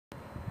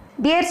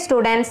Dear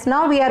students,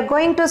 now we are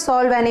going to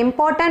solve an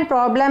important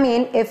problem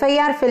in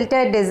FIR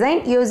filter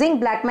design using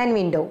Blackman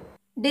window.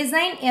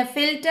 Design a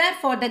filter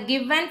for the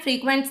given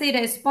frequency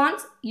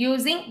response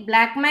using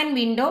Blackman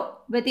window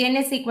with n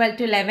is equal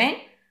to 11.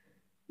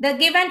 The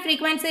given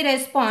frequency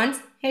response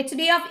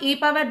hd of e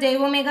power j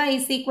omega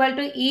is equal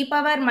to e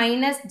power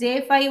minus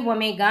j5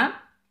 omega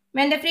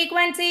when the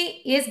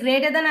frequency is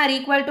greater than or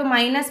equal to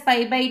minus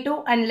pi by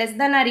 2 and less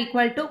than or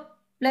equal to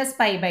plus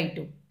pi by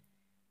 2.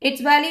 Its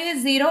value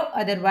is 0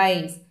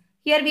 otherwise.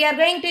 Here we are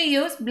going to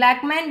use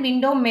Blackman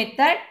window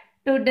method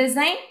to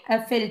design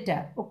a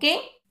filter. Okay.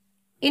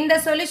 In the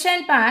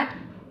solution part,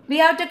 we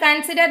have to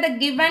consider the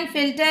given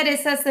filter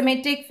is a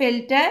symmetric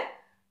filter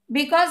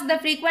because the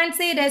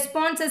frequency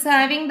response is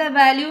having the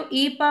value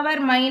e power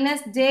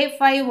minus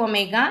j5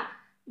 omega.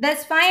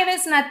 Thus 5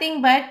 is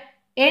nothing but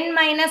n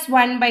minus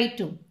 1 by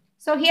 2.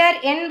 So here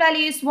n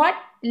value is what?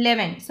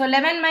 11. So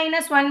 11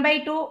 minus 1 by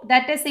 2,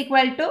 that is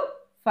equal to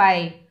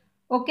 5.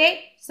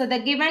 Okay, so the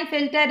given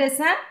filter is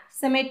a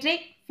symmetric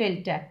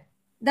filter.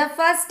 The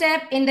first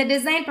step in the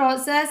design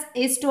process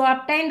is to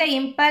obtain the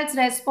impulse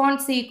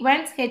response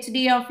sequence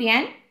hd of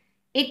n.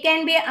 It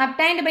can be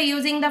obtained by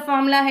using the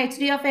formula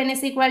hd of n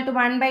is equal to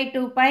 1 by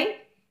 2 pi.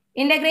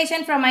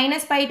 Integration from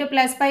minus pi to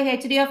plus pi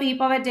hd of e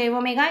power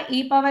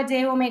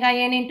j omega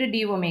n into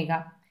d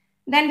omega.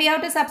 Then we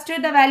have to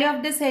substitute the value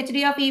of this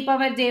hd of e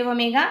power j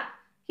omega.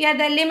 Here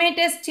the limit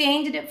is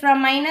changed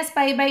from minus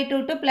pi by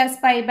 2 to plus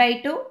pi by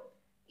 2.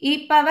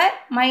 E power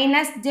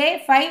minus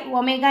j5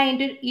 omega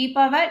into e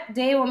power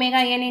j omega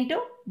n into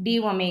d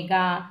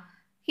omega.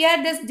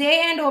 Here this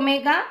j and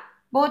omega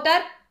both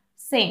are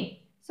same.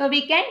 So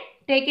we can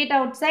take it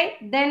outside.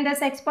 Then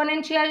this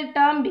exponential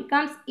term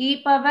becomes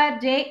e power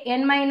j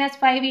n minus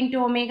 5 into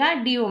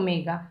omega d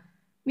omega.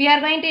 We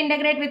are going to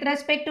integrate with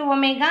respect to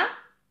omega.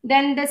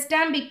 Then this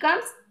term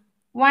becomes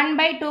 1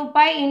 by 2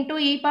 pi into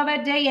e power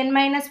j n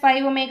minus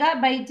 5 omega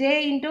by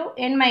j into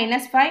n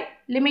minus 5.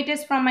 Limit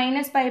is from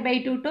minus pi by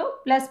 2 to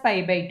plus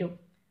pi by 2.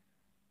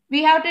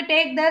 We have to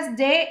take this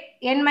j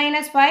n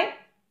minus 5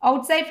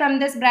 outside from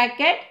this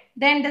bracket.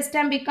 Then this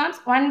term becomes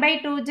 1 by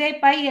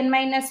 2j pi n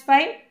minus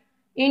 5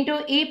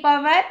 into e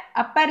power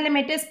upper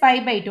limit is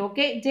pi by 2.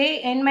 Okay, j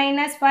n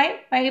minus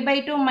 5 pi by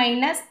 2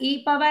 minus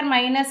e power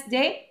minus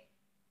j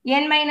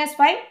n minus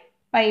 5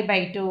 pi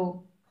by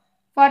 2.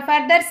 For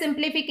further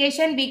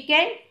simplification, we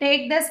can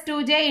take this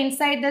 2j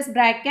inside this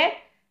bracket.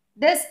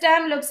 This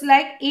term looks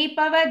like e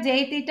power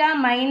j theta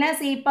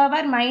minus e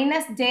power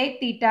minus j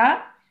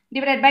theta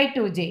divided by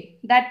 2j.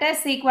 That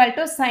is equal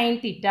to sin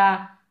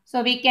theta.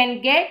 So we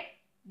can get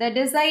the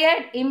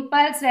desired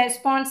impulse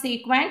response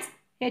sequence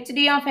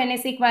hd of n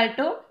is equal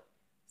to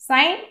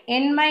sin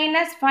n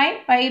minus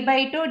 5 pi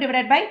by 2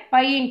 divided by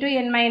pi into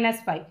n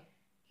minus 5.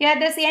 Here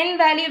this n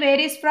value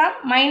varies from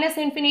minus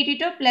infinity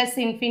to plus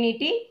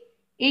infinity.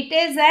 It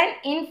is an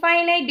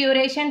infinite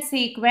duration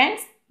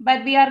sequence,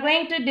 but we are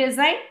going to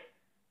design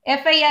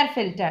FIR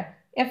filter.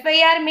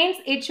 FIR means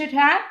it should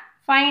have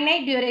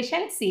finite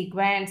duration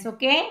sequence.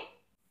 Okay.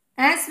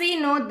 As we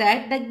know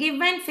that the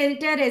given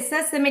filter is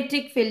a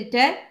symmetric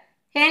filter,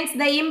 hence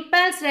the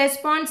impulse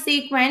response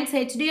sequence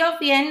hd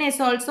of n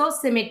is also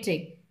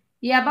symmetric.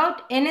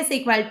 About n is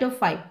equal to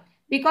 5.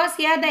 Because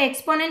here the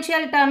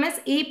exponential term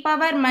is e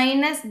power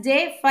minus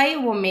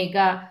j5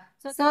 omega.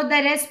 So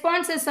the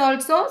response is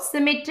also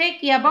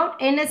symmetric about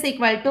n is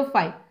equal to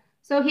 5.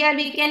 So here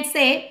we can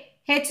say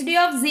hd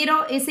of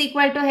 0 is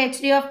equal to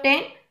hd of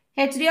 10,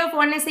 hd of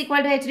 1 is equal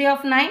to hd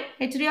of 9,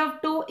 hd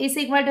of 2 is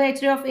equal to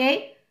hd of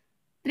 8,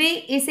 3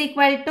 is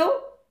equal to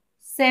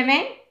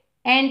 7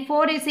 and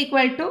 4 is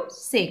equal to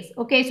 6.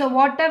 Okay, so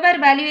whatever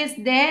value is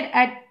there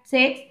at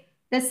 6,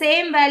 the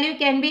same value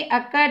can be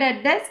occurred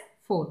at this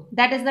 4.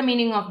 That is the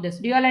meaning of this.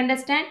 Do you all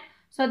understand?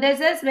 So this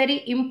is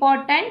very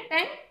important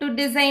to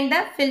design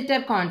the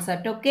filter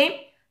concept.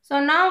 Okay. So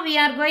now we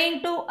are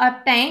going to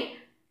obtain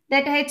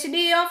that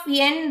hd of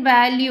n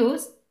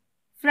values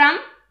from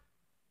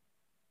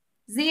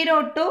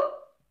 0 to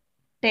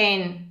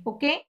 10.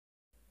 Okay.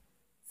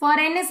 For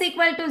n is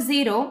equal to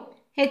 0,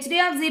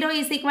 hd of 0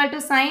 is equal to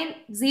sin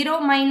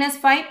 0 minus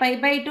 5 pi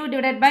by 2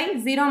 divided by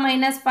 0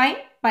 minus 5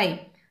 pi.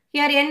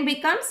 Here n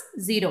becomes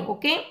 0.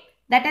 Okay.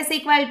 That is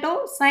equal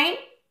to sin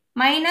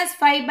minus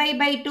 5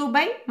 by 2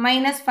 by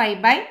minus 5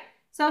 by.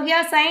 So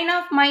here sin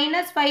of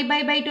minus 5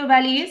 by 2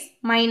 value is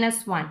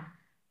minus 1.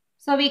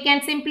 So we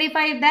can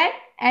simplify that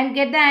and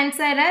get the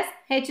answer as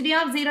hd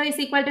of 0 is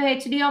equal to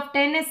hd of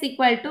 10 is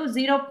equal to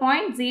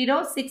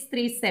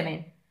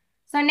 0.0637.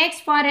 So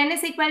next for n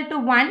is equal to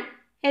 1,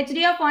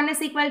 hd of 1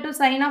 is equal to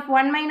sin of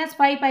 1 minus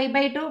 5 pi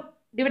by 2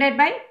 divided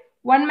by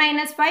 1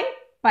 minus 5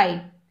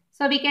 pi.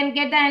 So we can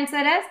get the answer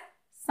as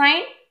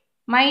sin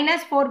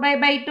minus 4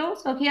 by 2.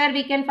 So here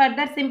we can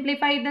further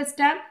simplify this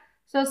term.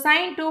 So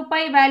sin 2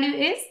 pi value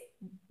is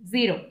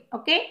 0.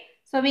 Okay.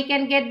 So we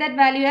can get that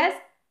value as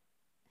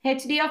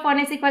hd of 1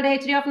 is equal to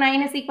hd of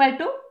 9 is equal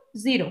to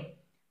 0.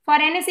 For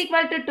n is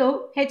equal to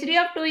 2, hd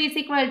of 2 is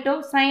equal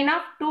to sin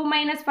of 2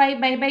 minus 5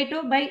 by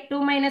 2 by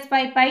 2 minus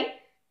 5 pi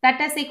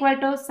that is equal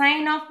to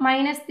sine of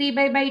minus 3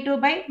 pi by 2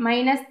 by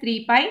minus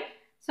 3 pi.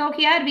 So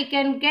here we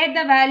can get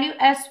the value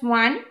as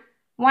 1.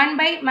 1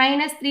 by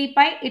minus 3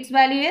 pi, its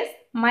value is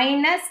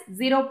minus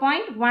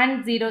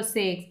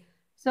 0.106.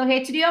 So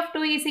HD of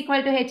 2 is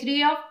equal to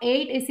HD of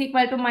 8 is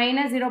equal to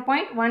minus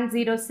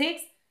 0.106.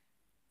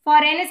 For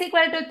n is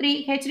equal to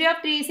 3, HD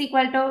of 3 is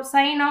equal to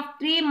sine of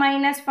 3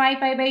 minus 5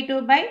 pi by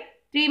 2 by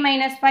 3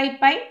 minus 5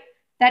 pi,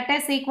 that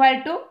is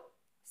equal to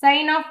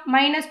sine of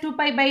minus 2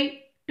 pi by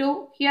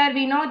 2. Here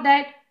we know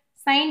that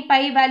sine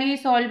pi value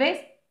is always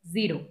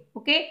 0.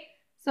 Okay.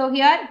 So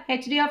here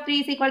HD of 3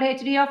 is equal to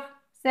HD of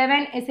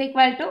 7 is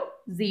equal to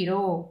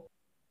 0.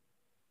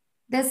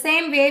 The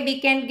same way we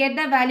can get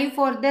the value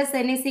for this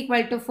n is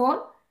equal to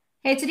 4.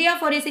 HD of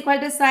 4 is equal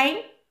to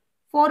sine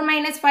 4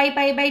 minus 5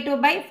 pi by 2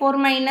 by 4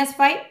 minus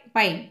 5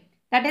 pi.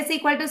 That is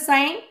equal to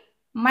sine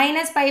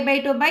minus pi by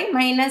 2 by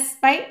minus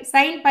pi.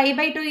 Sine pi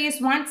by 2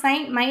 is 1.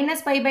 Sine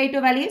minus pi by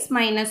 2 value is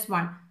minus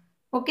 1.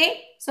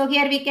 Okay. So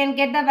here we can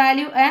get the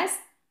value as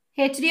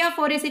HD of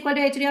 4 is equal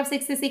to HD of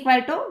 6 is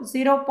equal to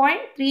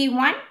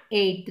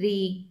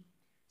 0.3183.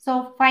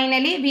 So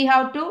finally we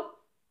have to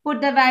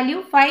put the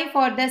value 5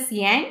 for this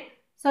n.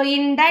 So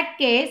in that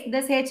case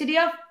this HD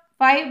of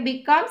 5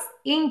 becomes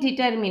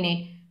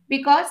indeterminate.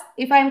 Because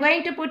if I am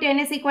going to put n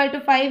is equal to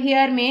 5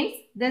 here means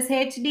this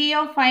HD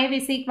of 5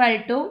 is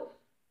equal to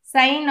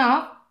sine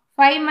of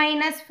 5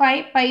 minus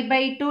 5 pi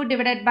by 2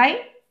 divided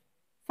by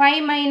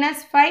 5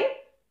 minus 5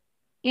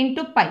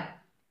 into pi.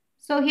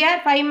 So here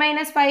 5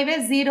 minus 5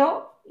 is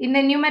 0. In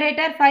the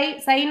numerator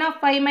sine of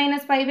 5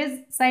 minus 5 is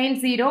sine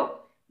 0.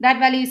 That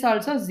value is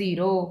also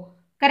 0.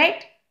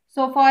 Correct?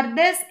 So for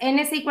this n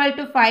is equal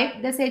to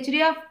 5, this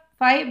HD of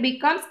 5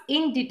 becomes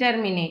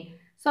indeterminate.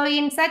 So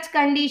in such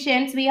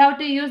conditions, we have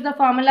to use the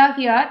formula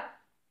here.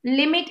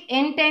 Limit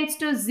n tends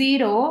to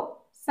 0,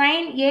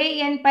 sin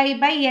a n pi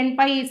by n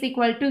pi is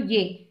equal to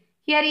a.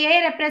 Here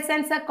a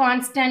represents a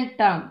constant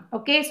term.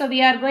 Okay, so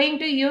we are going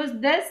to use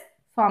this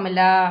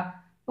formula.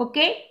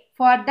 Okay,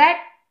 for that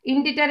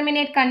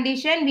indeterminate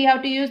condition, we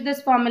have to use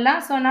this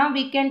formula. So now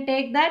we can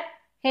take that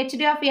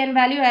HD of n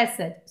value as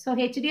such. So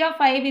HD of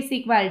 5 is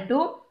equal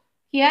to,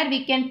 here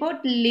we can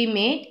put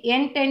limit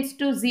n tends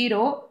to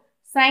 0.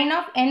 Sine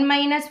of n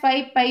minus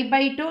 5 pi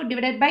by 2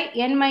 divided by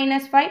n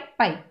minus 5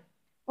 pi.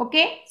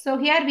 Okay. So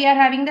here we are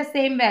having the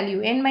same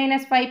value n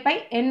minus 5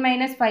 pi, n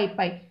minus 5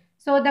 pi.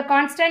 So the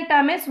constant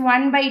term is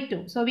 1 by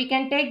 2. So we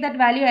can take that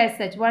value as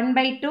such 1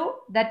 by 2,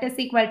 that is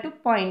equal to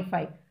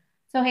 0.5.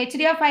 So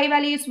HD of 5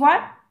 value is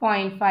what?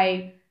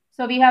 0.5.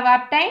 So we have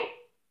obtained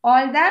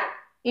all the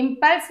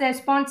impulse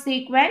response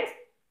sequence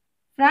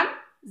from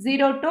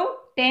 0 to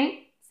 10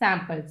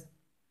 samples.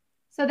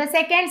 So the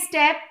second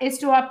step is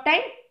to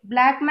obtain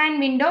Blackman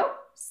window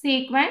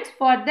sequence.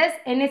 For this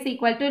n is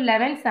equal to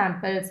 11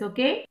 samples.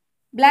 Okay.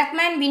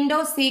 Blackman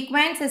window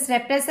sequence is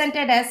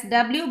represented as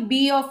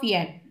WB of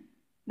n.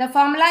 The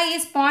formula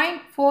is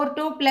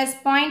 0.42 plus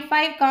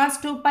 0.5 cos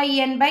 2 pi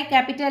n by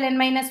capital N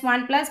minus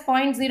 1 plus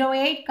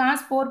 0.08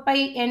 cos 4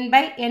 pi n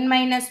by n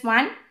minus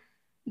 1.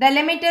 The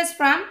limit is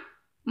from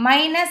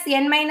minus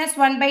n minus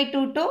 1 by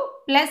 2 to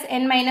plus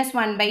n minus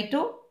 1 by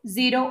 2,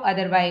 0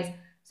 otherwise.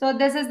 So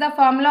this is the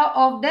formula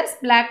of this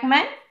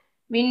Blackman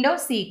window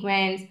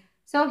sequence.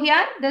 So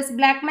here this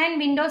Blackman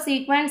window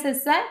sequence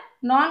is a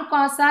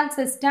non-causal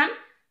system.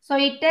 So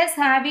it is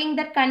having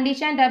the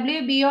condition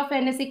WB of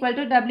n is equal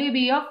to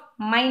WB of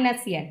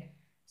minus n.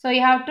 So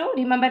you have to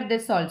remember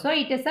this also.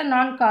 It is a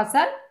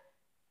non-causal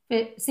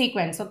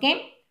sequence.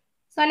 Okay.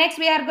 So next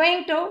we are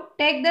going to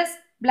take this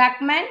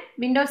Blackman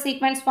window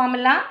sequence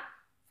formula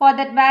for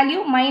that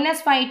value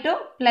minus 5 to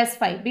plus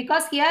 5.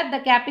 Because here the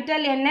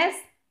capital N is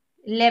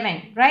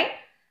 11. Right.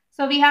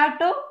 So we have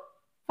to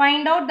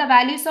find out the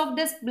values of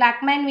this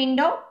Blackman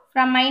window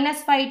from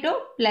minus 5 to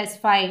plus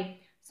 5.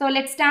 So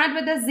let's start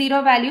with the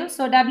 0 value.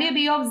 So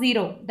WB of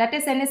 0, that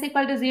is n is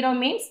equal to 0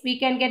 means we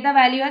can get the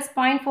value as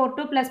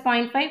 0.42 plus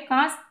 0.5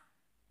 cos.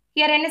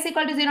 Here n is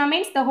equal to 0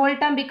 means the whole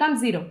term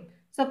becomes 0.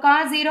 So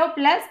cos 0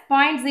 plus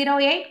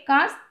 0.08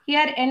 cos.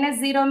 Here n is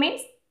 0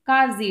 means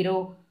cos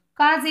 0.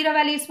 Cos 0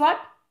 value is what?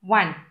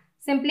 1.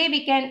 Simply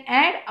we can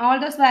add all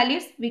those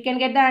values. We can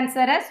get the answer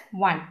as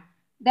 1.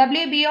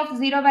 WB of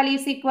 0 value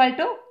is equal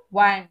to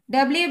 1.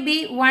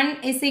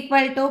 WB1 is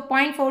equal to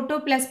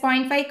 0.42 plus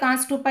 0.5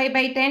 cos 2 pi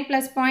by 10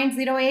 plus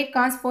 0.08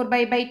 cos 4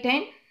 pi by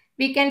 10.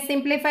 We can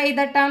simplify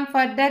the term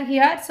further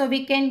here. So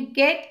we can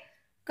get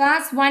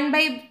cos 1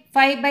 by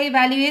 5 by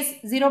value is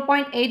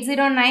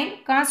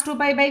 0.809. Cos 2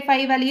 pi by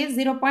 5 value is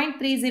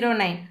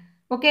 0.309.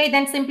 Okay,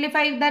 then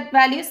simplify that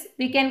values.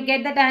 We can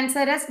get that answer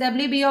as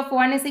WB of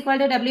 1 is equal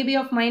to WB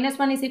of minus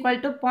 1 is equal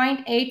to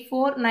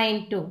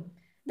 0.8492.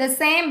 The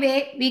same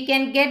way, we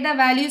can get the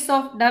values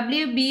of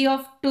WB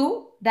of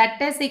 2,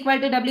 that is equal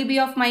to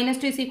WB of minus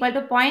 2 is equal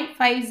to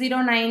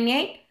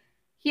 0.5098.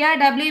 Here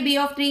WB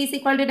of 3 is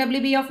equal to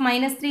WB of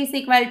minus 3 is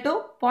equal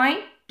to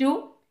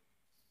 0.2.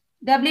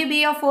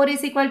 WB of 4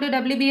 is equal to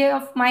WB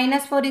of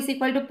minus 4 is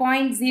equal to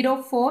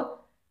 0.04.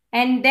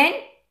 And then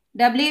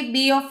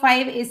WB of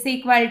 5 is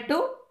equal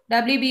to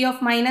WB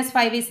of minus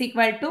 5 is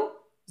equal to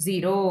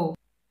 0.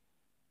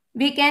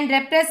 we can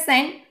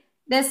represent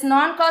this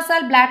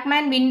non-causal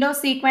Blackman window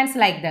sequence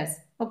like this.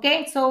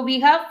 Okay, so we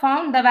have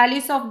found the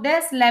values of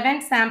this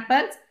 11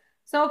 samples.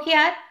 So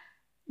here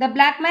the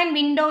Blackman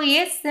window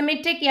is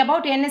symmetric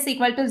about n is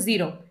equal to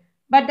 0.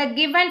 But the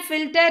given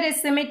filter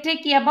is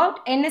symmetric about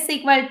n is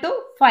equal to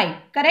 5.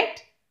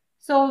 Correct?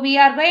 So we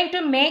are going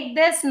to make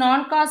this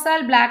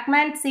non-causal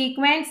Blackman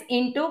sequence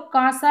into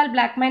causal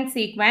Blackman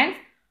sequence.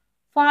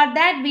 For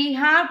that we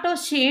have to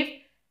shift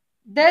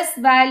this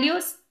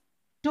values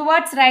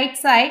towards right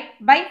side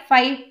by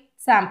 5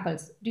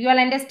 samples. Do you all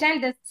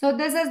understand this? So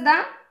this is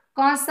the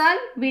causal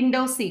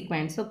window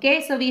sequence.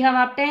 Okay, so we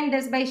have obtained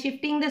this by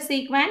shifting the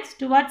sequence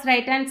towards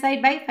right hand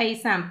side by 5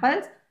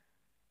 samples.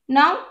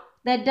 Now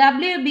the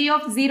WB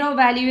of 0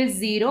 value is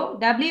 0,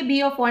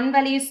 WB of 1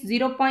 value is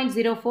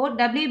 0.04,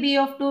 WB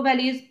of 2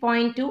 value is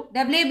 0.2,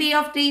 WB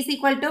of 3 is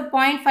equal to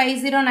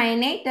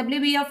 0.5098,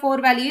 WB of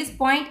 4 value is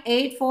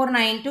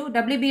 0.8492,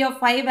 WB of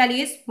 5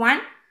 value is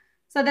 1.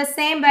 So the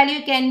same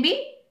value can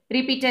be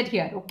repeated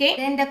here. Okay.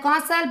 Then the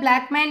causal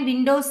Blackman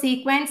window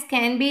sequence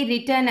can be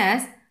written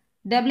as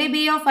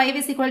WB of 5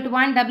 is equal to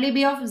 1,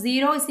 WB of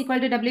 0 is equal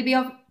to WB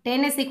of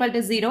 10 is equal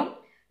to 0.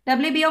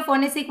 WB of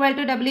 1 is equal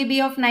to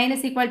WB of 9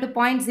 is equal to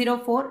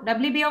 0.04.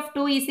 WB of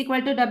 2 is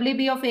equal to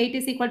WB of 8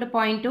 is equal to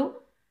 0.2.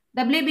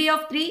 WB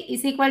of 3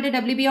 is equal to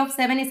WB of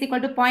 7 is equal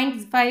to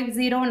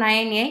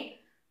 0.5098.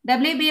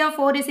 WB of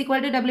 4 is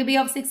equal to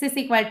WB of 6 is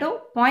equal to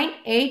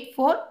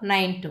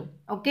 0.8492.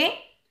 Okay.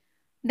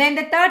 Then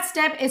the third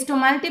step is to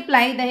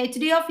multiply the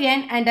HD of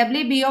n and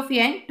WB of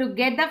n to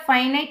get the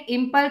finite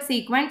impulse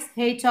sequence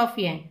H of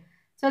n.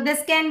 So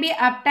this can be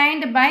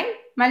obtained by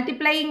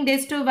multiplying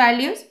these two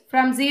values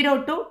from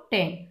 0 to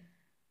 10.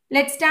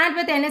 Let's start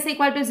with n is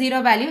equal to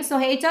 0 value. So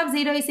H of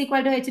 0 is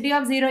equal to HD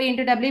of 0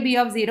 into WB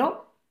of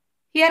 0.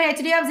 Here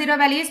HD of 0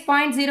 value is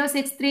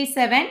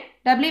 0.0637.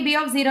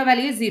 WB of 0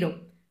 value is 0.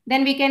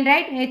 Then we can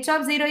write H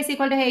of 0 is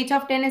equal to H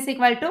of 10 is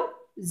equal to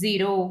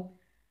 0.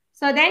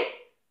 So then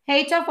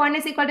H of 1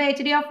 is equal to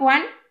HD of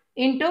 1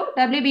 into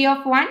WB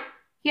of 1.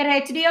 Here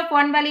HD of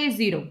 1 value is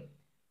 0.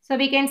 So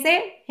we can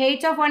say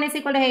H of 1 is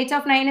equal to H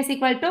of 9 is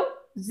equal to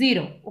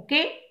 0.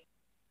 Okay.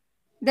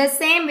 The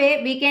same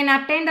way we can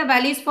obtain the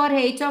values for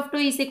H of 2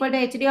 is equal to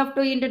HD of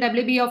 2 into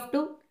WB of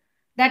 2.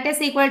 That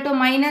is equal to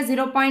minus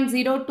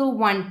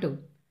 0.0212.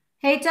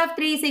 H of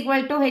 3 is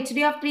equal to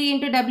HD of 3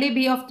 into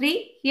WB of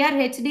 3. Here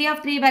HD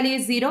of 3 value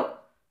is 0.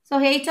 So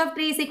H of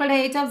 3 is equal to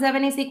H of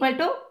 7 is equal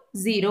to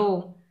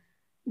 0.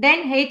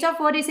 Then H of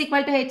 4 is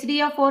equal to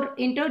HD of 4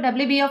 into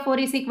WB of 4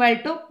 is equal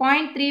to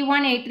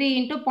 0.3183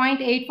 into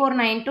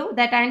 0.8492.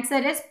 That answer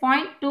is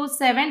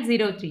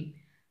 0.2703.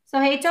 So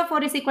H of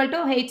 4 is equal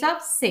to H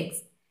of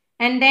 6.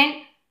 And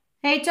then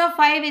H of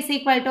 5 is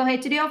equal to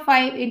HD of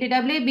 5 into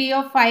WB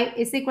of 5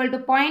 is equal to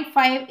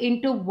 0.5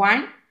 into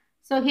 1.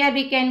 So here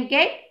we can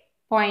get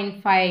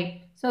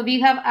 0.5. So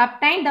we have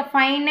obtained the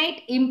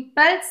finite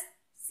impulse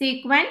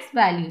sequence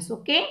values.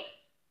 Okay.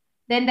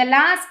 Then the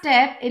last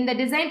step in the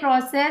design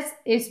process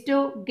is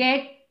to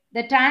get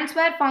the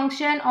transfer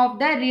function of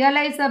the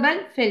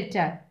realizable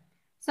filter.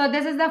 So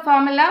this is the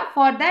formula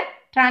for the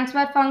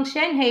transfer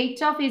function.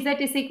 H of z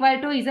is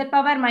equal to z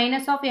power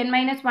minus of n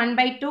minus 1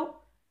 by 2.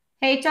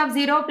 H of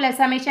 0 plus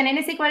summation n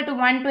is equal to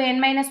 1 to n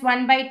minus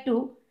 1 by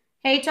 2.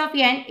 H of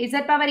n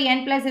z power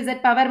n plus z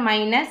power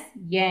minus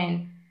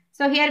n.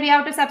 So here we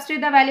have to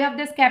substitute the value of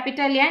this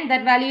capital N.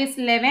 That value is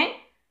 11.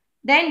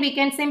 Then we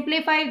can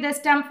simplify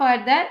this term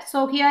further.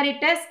 So here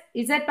it is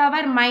z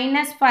power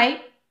minus 5.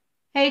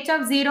 H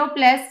of 0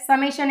 plus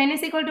summation n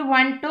is equal to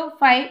 1 to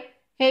 5.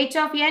 H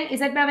of n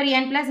z power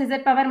n plus z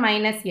power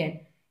minus n.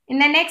 In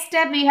the next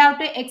step we have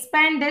to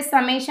expand this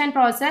summation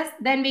process.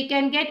 Then we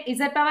can get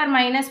z power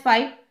minus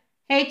 5.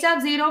 H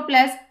of 0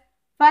 plus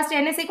first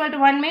n is equal to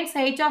 1 means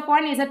H of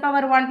 1 z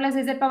power 1 plus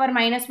z power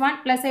minus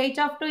 1 plus H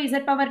of 2 z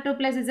power 2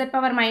 plus z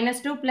power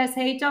minus 2 plus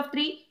H of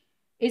 3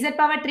 z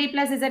power 3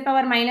 plus z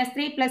power minus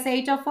 3 plus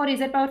H of 4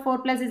 z power 4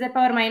 plus z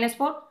power minus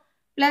 4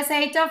 plus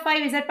H of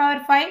 5 z power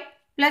 5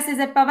 plus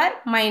z power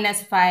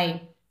minus 5.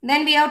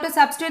 Then we have to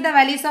substitute the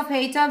values of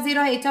H of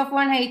 0, H of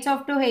 1, H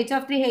of 2, H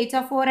of 3, H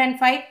of 4 and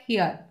 5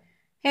 here.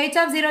 H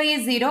of 0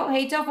 is 0,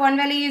 H of 1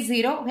 value is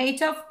 0,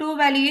 H of 2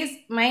 value is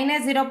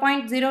minus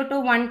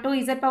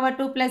 0.0212 z power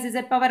 2 plus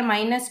z power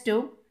minus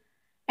 2.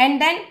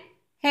 And then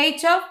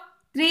H of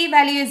 3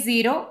 value is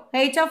 0,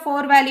 H of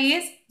 4 value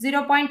is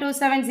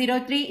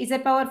 0.2703 z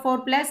power 4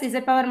 plus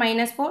z power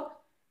minus 4.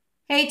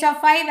 H of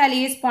 5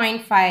 value is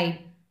 0.5.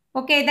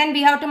 Okay, then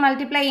we have to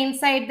multiply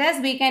inside this.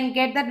 We can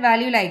get that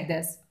value like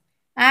this.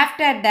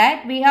 After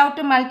that, we have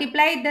to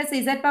multiply this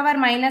z power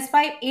minus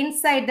 5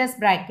 inside this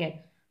bracket.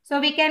 So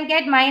we can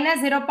get minus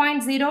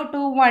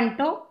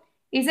 0.0212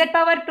 z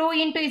power 2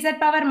 into z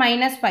power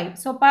minus 5.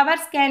 So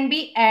powers can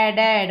be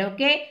added.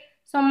 Okay.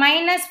 So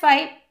minus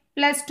 5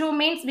 plus 2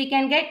 means we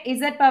can get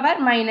z power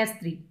minus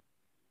 3.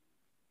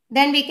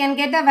 Then we can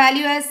get the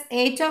value as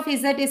H of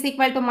z is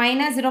equal to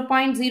minus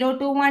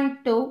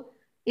 0.0212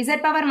 z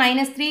power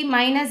minus 3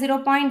 minus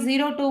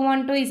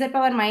 0.0212 z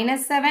power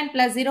minus 7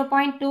 plus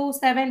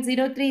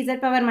 0.2703 z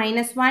power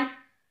minus 1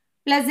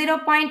 plus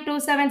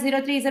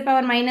 0.2703 z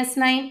power minus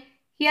 9.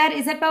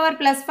 Here z power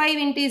plus 5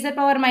 into z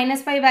power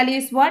minus 5 value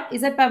is what?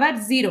 Z power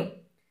 0.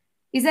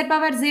 Z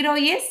power 0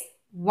 is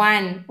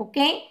 1.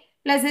 Okay.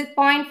 Plus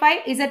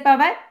 0.5 z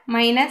power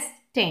minus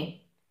 10.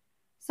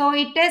 So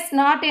it is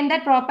not in the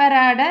proper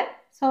order.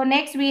 So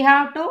next we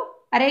have to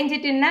arrange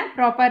it in a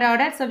proper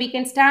order. So we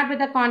can start with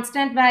the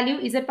constant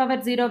value z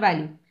power 0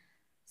 value.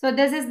 So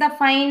this is the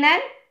final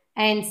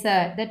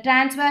answer. The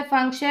transfer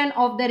function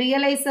of the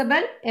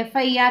realizable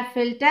FIR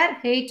filter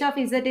h of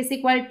z is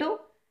equal to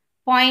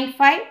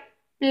 0.5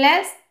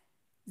 plus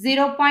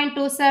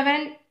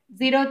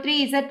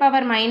 0.2703 z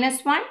power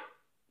minus 1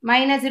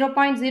 minus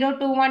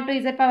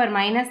 0.0212 z power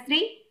minus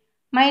 3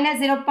 minus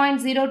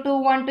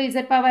 0.0212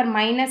 z power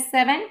minus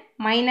 7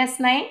 minus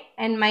 9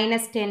 and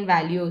minus 10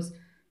 values.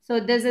 So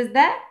this is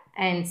the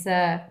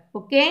answer.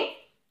 Okay.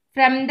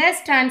 From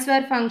this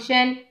transfer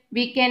function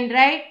we can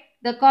write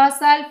the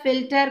causal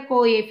filter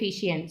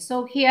coefficient.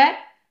 So here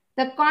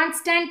the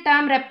constant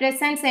term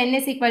represents n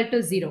is equal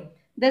to 0.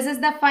 This is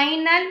the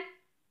final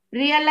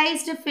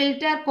realized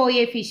filter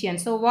coefficient.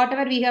 So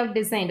whatever we have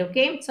designed.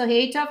 Okay. So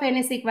h of n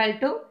is equal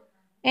to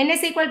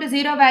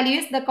 0 value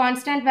is the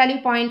constant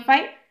value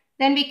 0.5.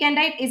 Then we can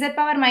write z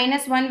power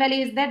minus 1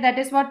 value is there. That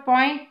is what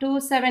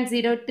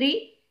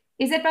 0.2703.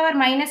 Z power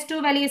minus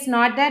 2 value is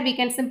not there. We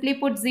can simply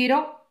put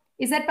 0.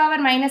 Z power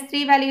minus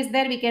 3 value is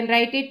there. We can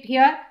write it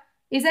here.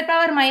 Z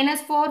power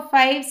minus 4,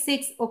 5,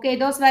 6. Okay,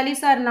 those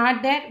values are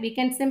not there. We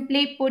can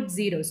simply put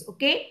zeros.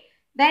 Okay.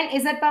 Then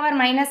z power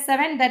minus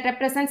 7, that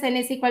represents n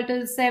is equal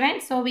to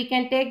 7. So we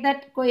can take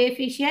that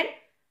coefficient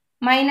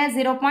minus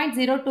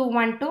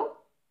 0.0212.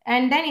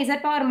 And then z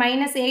power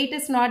minus 8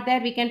 is not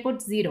there. We can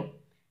put 0.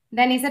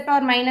 Then z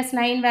power minus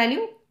 9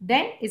 value.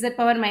 Then z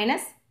power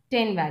minus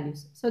 10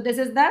 values. So this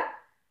is the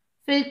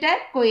filter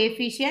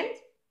coefficient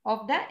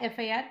of the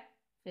FIR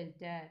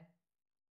filter.